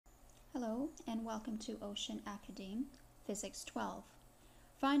Hello and welcome to Ocean Academe, Physics 12.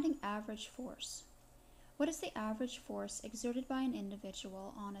 Finding average force. What is the average force exerted by an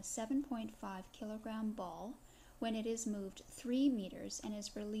individual on a 7.5 kilogram ball when it is moved 3 meters and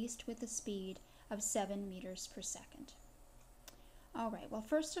is released with a speed of 7 meters per second? Alright, well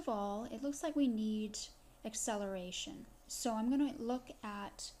first of all, it looks like we need acceleration. So I'm going to look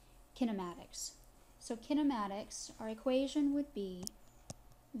at kinematics. So kinematics, our equation would be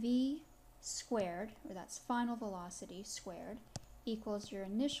v squared, or that's final velocity squared, equals your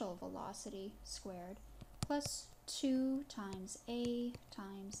initial velocity squared plus 2 times a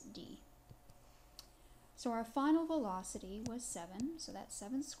times d. So our final velocity was 7, so that's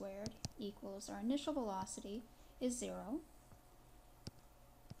 7 squared equals our initial velocity is 0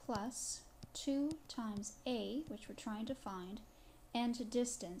 plus 2 times a, which we're trying to find, and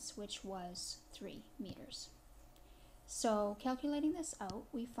distance, which was 3 meters. So calculating this out,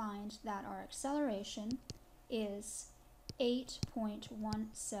 we find that our acceleration is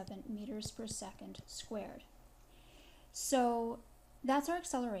 8.17 meters per second squared. So that's our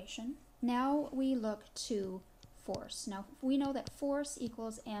acceleration. Now we look to force. Now we know that force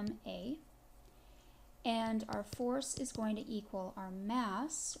equals ma, and our force is going to equal our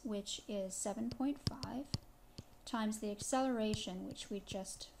mass, which is 7.5, times the acceleration, which we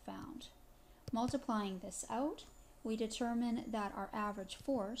just found. Multiplying this out, we determine that our average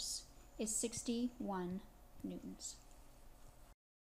force is 61 newtons.